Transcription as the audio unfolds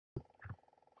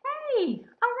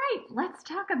right, let's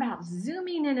talk about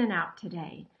zooming in and out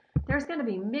today. There's going to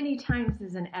be many times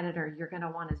as an editor you're going to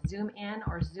want to zoom in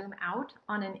or zoom out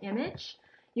on an image.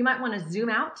 You might want to zoom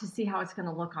out to see how it's going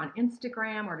to look on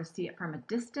Instagram or to see it from a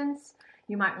distance.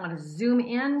 You might want to zoom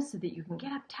in so that you can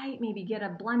get up tight, maybe get a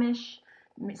blemish,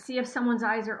 see if someone's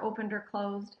eyes are opened or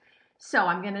closed. So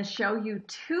I'm going to show you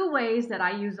two ways that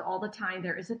I use all the time.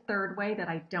 There is a third way that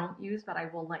I don't use, but I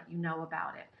will let you know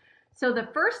about it. So the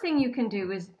first thing you can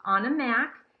do is on a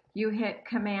Mac, you hit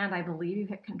Command, I believe you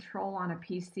hit Control on a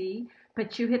PC,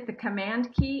 but you hit the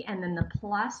Command key and then the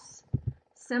plus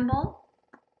symbol,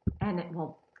 and it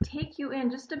will take you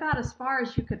in just about as far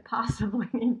as you could possibly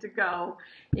need to go.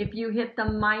 If you hit the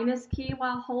minus key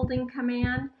while holding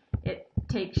Command, it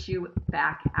takes you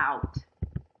back out.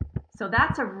 So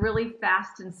that's a really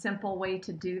fast and simple way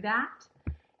to do that.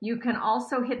 You can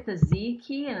also hit the Z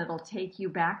key and it'll take you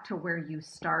back to where you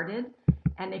started.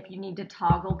 And if you need to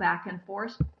toggle back and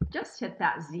forth, just hit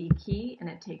that Z key and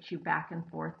it takes you back and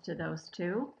forth to those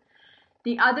two.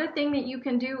 The other thing that you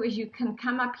can do is you can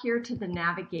come up here to the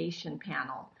navigation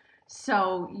panel.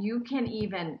 So you can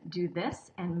even do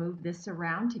this and move this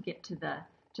around to get to the,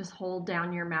 just hold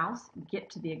down your mouse,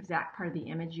 get to the exact part of the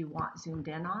image you want zoomed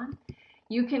in on.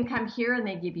 You can come here and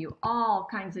they give you all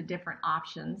kinds of different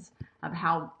options of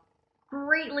how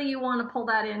greatly you want to pull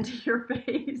that into your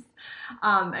face.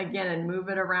 Again, and move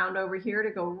it around over here to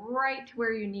go right to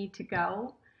where you need to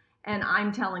go. And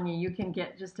I'm telling you, you can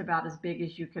get just about as big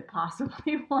as you could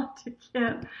possibly want to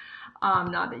get.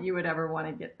 Not that you would ever want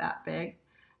to get that big.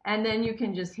 And then you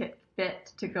can just hit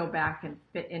fit to go back and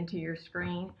fit into your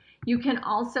screen. You can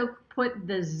also put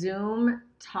the zoom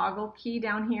toggle key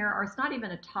down here, or it's not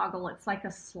even a toggle, it's like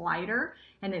a slider,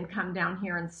 and then come down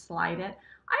here and slide it.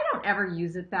 I don't ever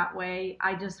use it that way.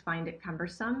 I just find it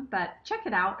cumbersome, but check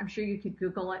it out. I'm sure you could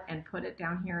Google it and put it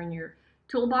down here in your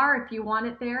toolbar if you want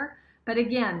it there. But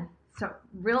again, so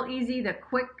real easy. The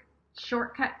quick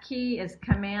shortcut key is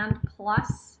Command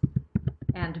plus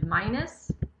and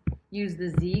minus. Use the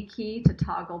Z key to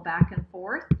toggle back and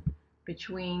forth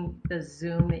between the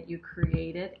zoom that you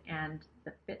created and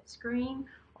the fit screen,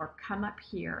 or come up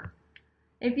here.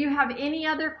 If you have any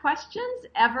other questions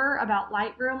ever about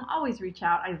Lightroom, always reach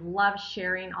out. I love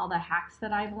sharing all the hacks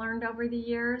that I've learned over the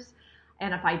years.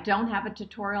 And if I don't have a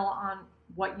tutorial on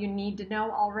what you need to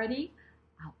know already,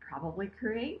 I'll probably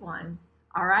create one.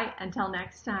 All right, until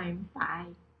next time, bye.